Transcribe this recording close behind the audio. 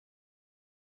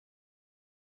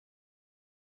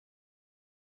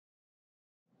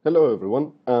Hello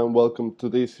everyone, and welcome to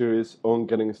this series on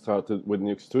getting started with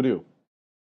Nuke Studio.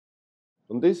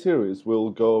 On this series,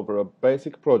 we'll go over a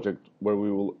basic project where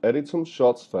we will edit some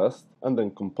shots first, and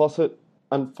then compose it,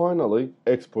 and finally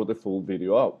export the full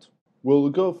video out.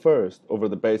 We'll go first over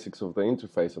the basics of the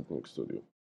interface of Nuke Studio.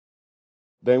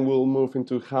 Then we'll move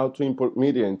into how to import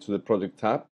media into the project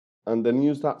tab, and then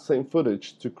use that same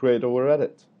footage to create our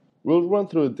edit. We'll run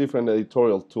through different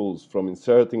editorial tools, from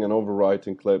inserting and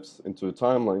overwriting clips into a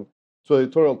timeline to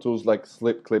editorial tools like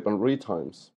slip, clip, and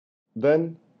retimes.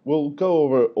 Then we'll go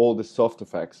over all the soft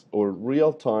effects, or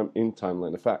real-time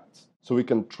in-timeline effects, so we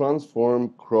can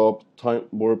transform, crop, time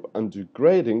warp, and do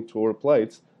grading to our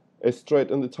plates straight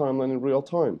in the timeline in real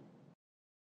time.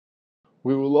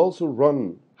 We will also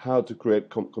run how to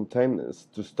create containers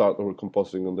to start our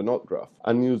compositing on the node graph,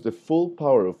 and use the full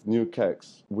power of NUKE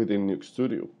within Nuke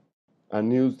Studio,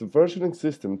 and use the versioning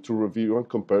system to review and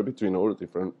compare between our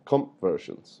different comp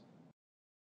versions.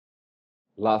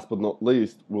 Last but not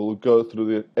least, we'll go through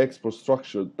the export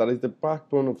structure that is the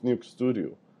backbone of Nuke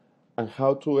Studio, and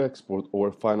how to export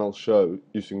our final show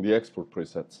using the export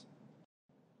presets.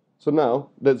 So now,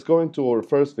 let's go into our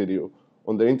first video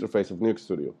on the interface of Nuke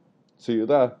Studio. See you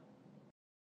there!